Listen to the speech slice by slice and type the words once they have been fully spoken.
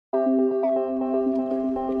Hi,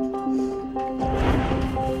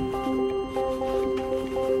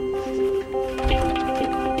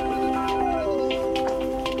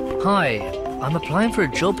 I'm applying for a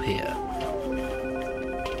job here.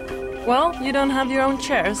 Well, you don't have your own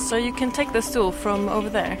chairs, so you can take the stool from over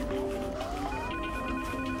there.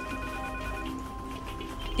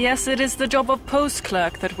 Yes, it is the job of post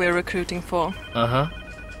clerk that we're recruiting for. Uh-huh.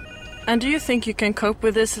 And do you think you can cope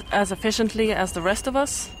with this as efficiently as the rest of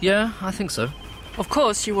us? Yeah, I think so. Of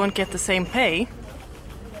course, you won't get the same pay.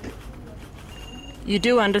 You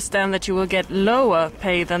do understand that you will get lower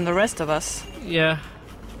pay than the rest of us? Yeah,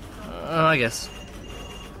 I guess.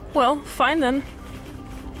 Well, fine then.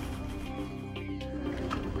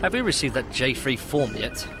 Have we received that J3 form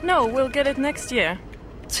yet? No, we'll get it next year.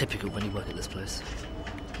 Typical when you work at this place.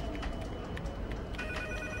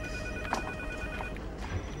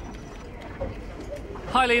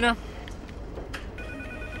 Hi, Lena.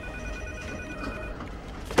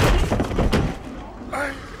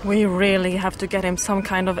 We really have to get him some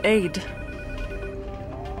kind of aid.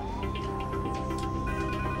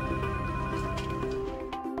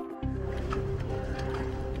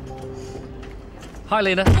 Hi,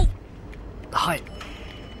 Lena. Oh. Hi.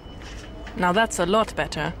 Now that's a lot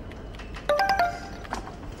better.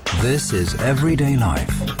 This is everyday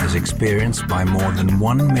life as experienced by more than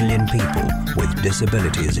 1 million people with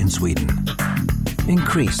disabilities in Sweden.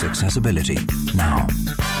 Increase accessibility now.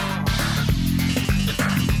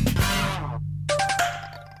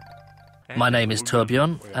 My name is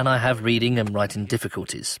Torbjörn, and I have reading and writing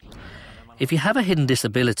difficulties. If you have a hidden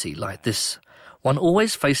disability like this, one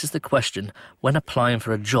always faces the question when applying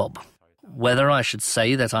for a job, whether I should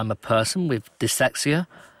say that I'm a person with dyslexia,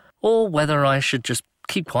 or whether I should just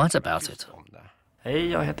keep quiet about it.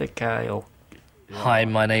 Hej, jag heter Kai och... Hi,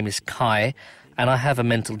 my name is Kai, and I have a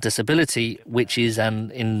mental disability, which is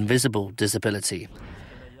an invisible disability.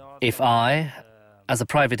 If I, as a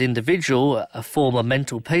private individual, a former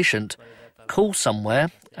mental patient, call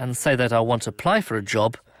somewhere and say that I want to apply for a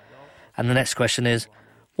job, and the next question is,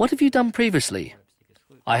 what have you done previously?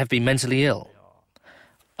 I have been mentally ill.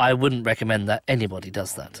 I wouldn't recommend that anybody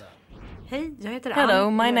does that. Hello,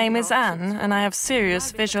 my name is Anne, and I have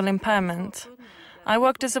serious visual impairment. I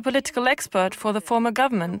worked as a political expert for the former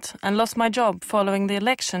government and lost my job following the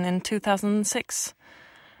election in 2006.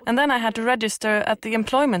 And then I had to register at the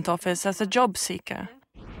employment office as a job seeker.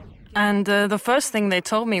 And the first thing they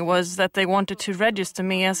told me was that they wanted to register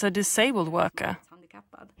me as a disabled worker.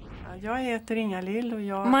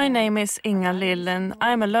 My name is Inga Lill, and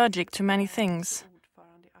I'm allergic to many things.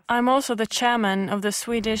 I'm also the chairman of the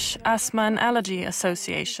Swedish Asthma and Allergy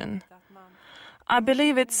Association. I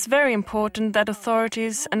believe it's very important that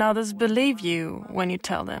authorities and others believe you when you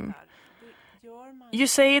tell them. You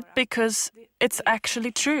say it because it's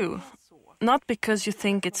actually true, not because you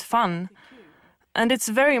think it's fun. And it's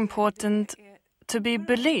very important to be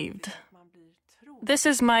believed. This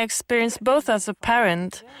is my experience both as a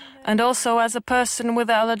parent and also as a person with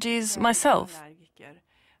allergies myself.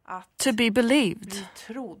 To be believed.